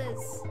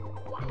 Jesus.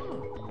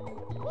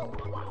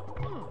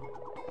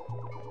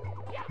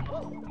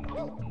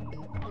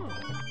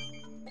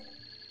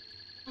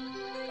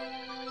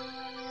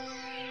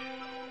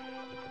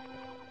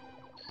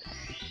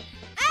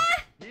 Ah!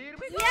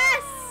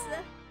 Yes!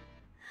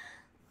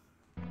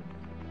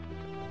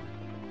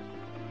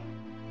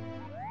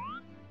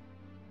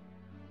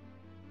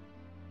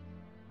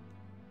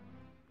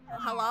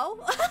 Hello?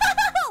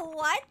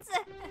 What?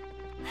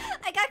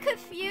 I got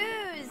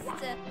confused.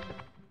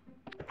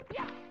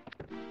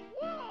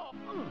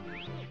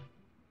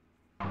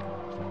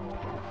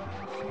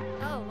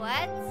 Oh,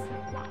 what?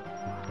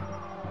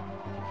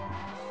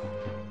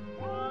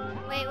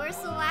 Wait, where's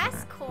the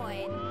last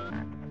coin?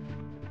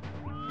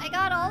 I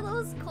got all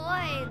those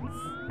coins.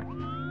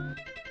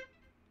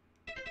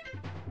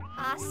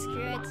 Ah,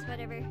 screw it,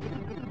 whatever.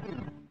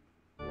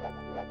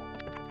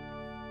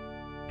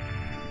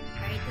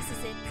 Alright, this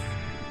is it.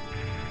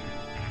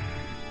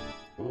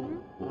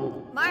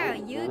 Mario,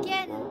 you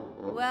again?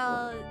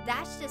 Well,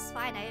 that's just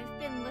fine. I've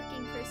been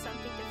looking for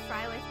something to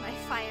fry with my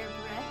fire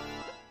breath.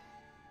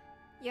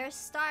 Your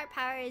star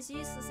power is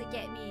useless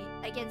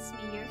against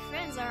me. Your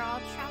friends are all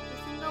trapped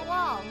within the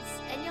walls,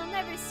 and you'll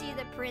never see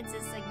the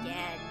princess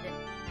again.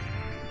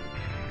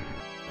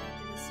 I'll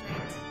do this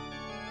right.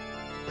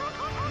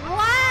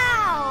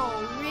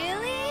 Wow!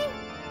 Really?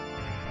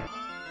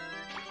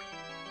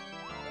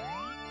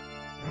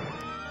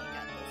 I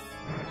got this.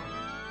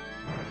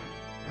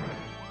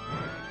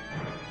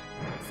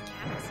 This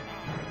camera's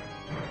bad.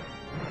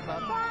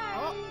 Bye-bye.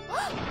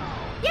 Oh.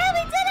 Yeah,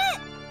 we did it!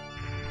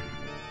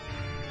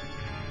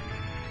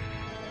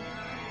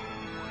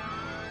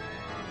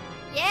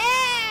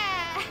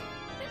 Yeah!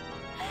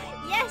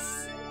 Yes!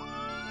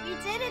 We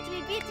did it! We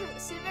beat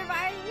Super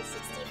Mario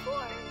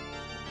 64!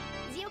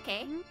 Is he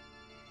okay?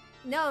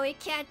 No, it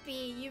can't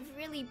be. You've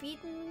really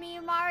beaten me,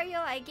 Mario.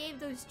 I gave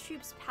those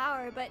troops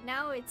power, but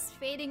now it's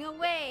fading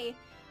away.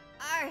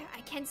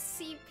 I can't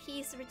see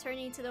peace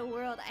returning to the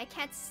world. I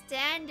can't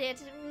stand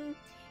it.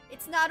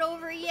 It's not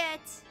over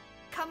yet.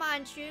 Come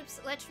on, troops.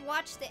 Let's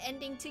watch the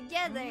ending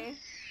together.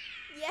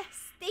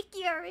 Yes, thank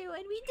you,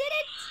 everyone. We did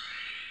it!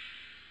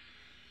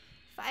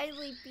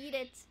 Finally beat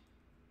it.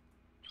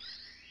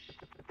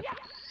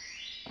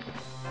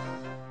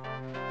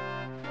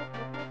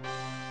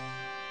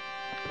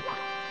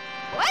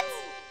 What?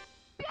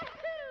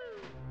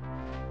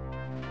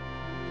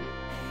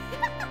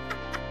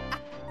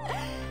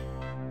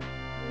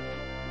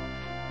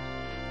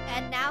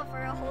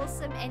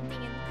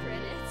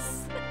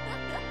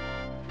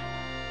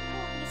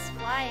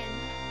 trying.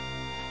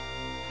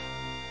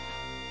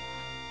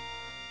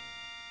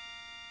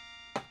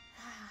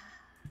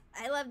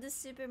 I love the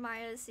Super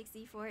Mario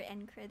 64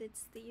 end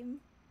credits theme.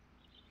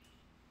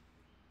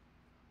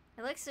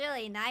 It looks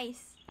really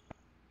nice.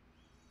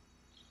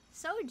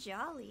 So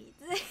jolly.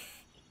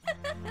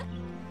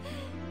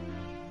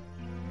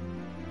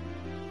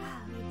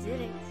 Wow, we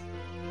did it.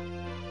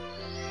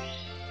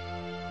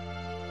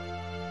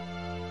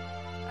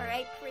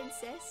 Alright,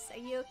 princess, are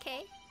you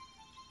okay?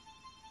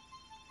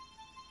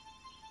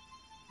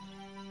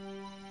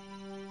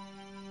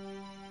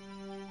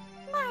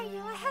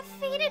 Mario, I have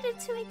faded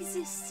into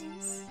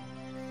existence.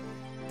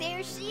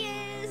 There she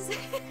is!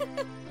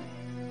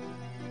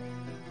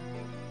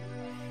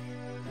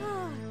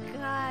 Oh,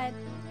 God.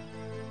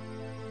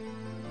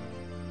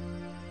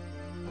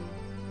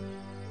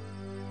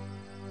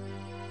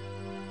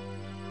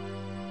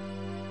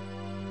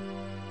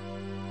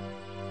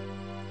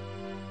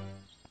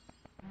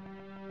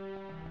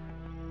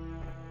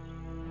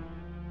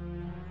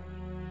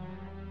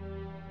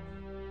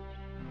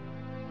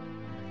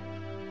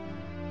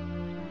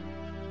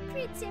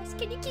 Princess,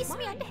 can you kiss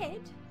me on the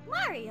head?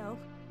 Mario!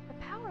 The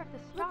power of the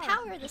The stars.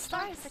 power of the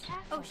destroys stars. The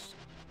castle. Oh,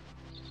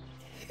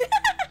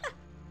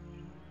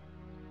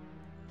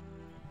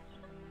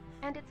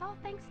 And it's all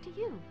thanks to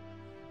you.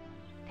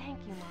 Thank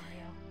you,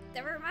 Mario.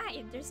 never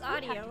mind. There's We have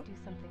audio. to do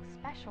something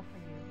special for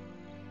you.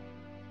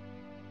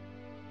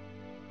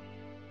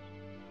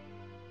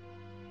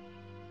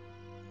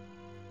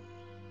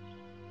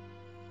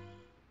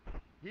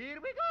 Here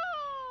we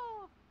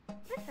go!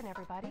 Listen,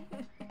 everybody.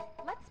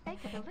 Let's bake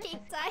a delicious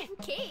Cake time,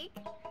 cake.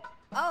 for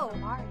Oh,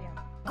 Mario.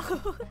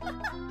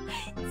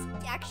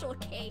 it's actual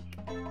cake.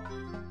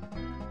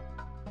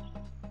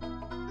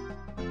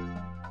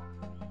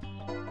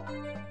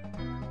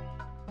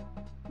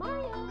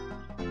 Mario!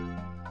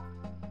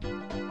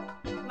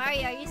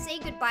 Mario, are you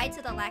saying goodbye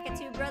to the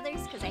Lakitu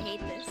brothers? Because I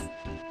hate this.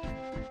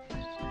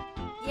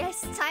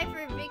 Yes, time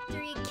for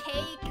victory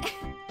cake.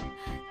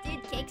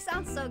 Dude, cake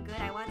sounds so good.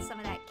 I want some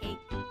of that cake.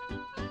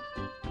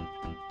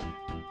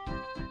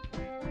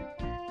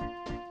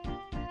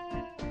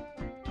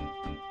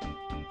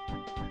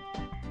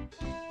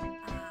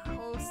 Ah,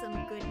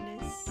 wholesome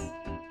goodness.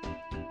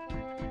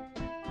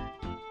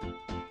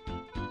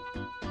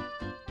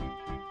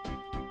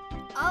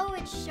 Oh,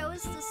 it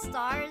shows the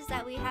stars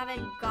that we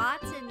haven't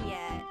gotten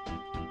yet.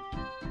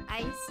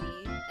 I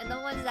see. And the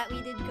ones that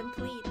we did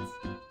complete.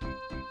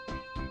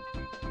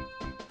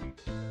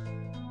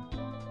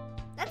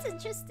 That's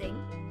interesting.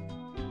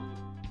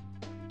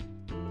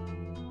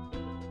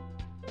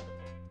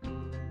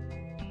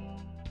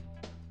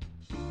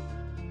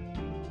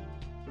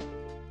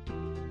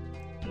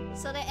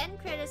 So the end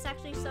credits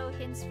actually show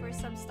hints for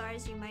some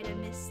stars you might have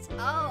missed.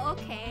 Oh,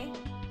 okay.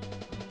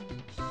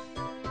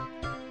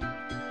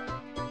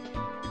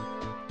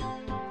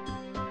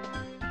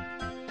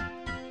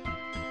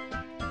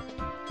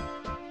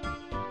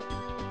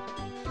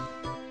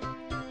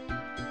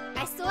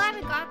 I still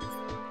haven't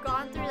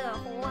gone through the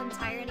whole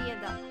entirety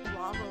of the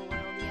lava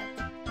world yet.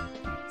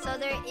 So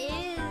there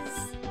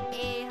is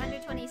a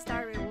 120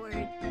 star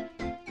reward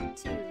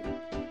too.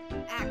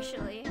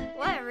 Actually.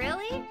 What,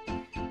 really?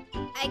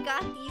 I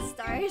got these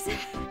stars.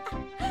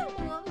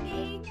 Whoa,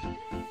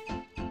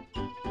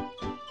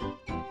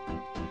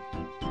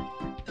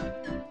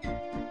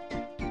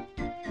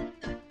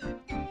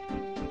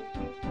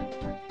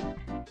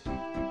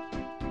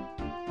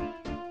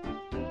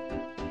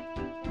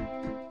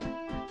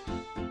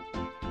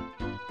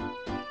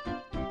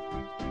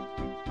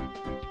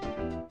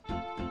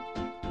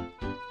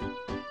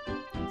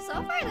 so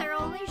far they're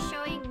only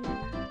showing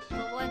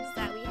the ones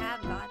that we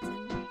have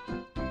gotten.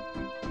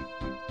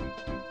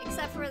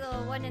 Except for the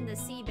one in the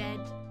seabed.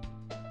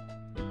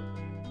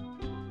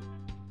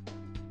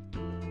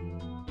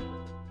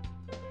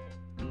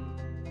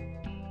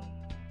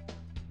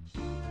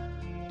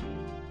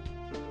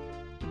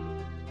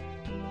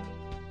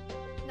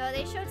 No,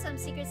 they showed some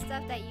secret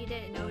stuff that you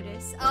didn't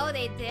notice. Oh,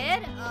 they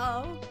did?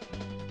 Oh.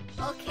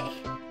 Okay.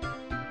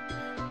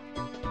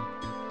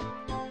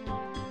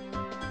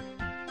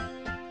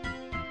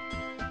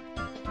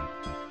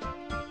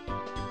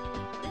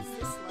 What is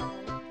this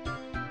level?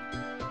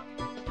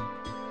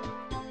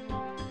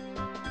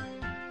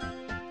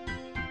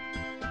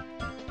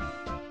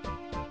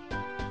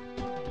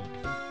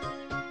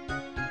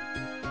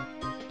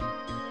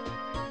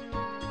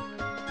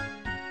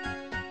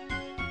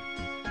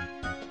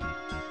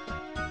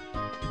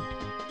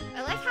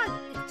 I like how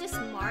it's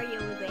just Mario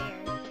there.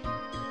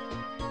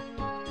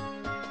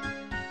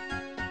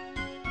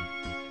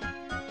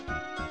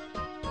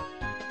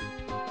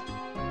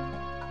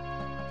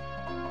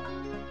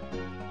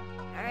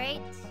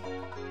 Alright.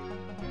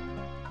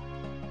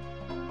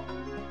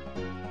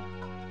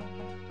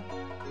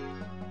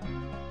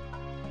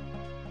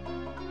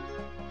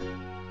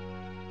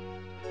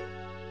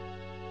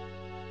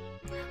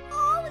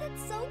 Oh,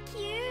 that's so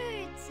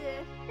cute!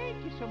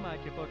 Thank you so much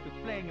for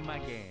playing my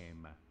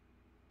game.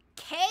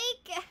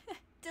 Cake!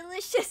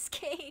 Delicious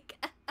cake!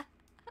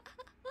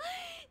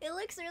 It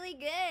looks really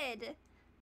good.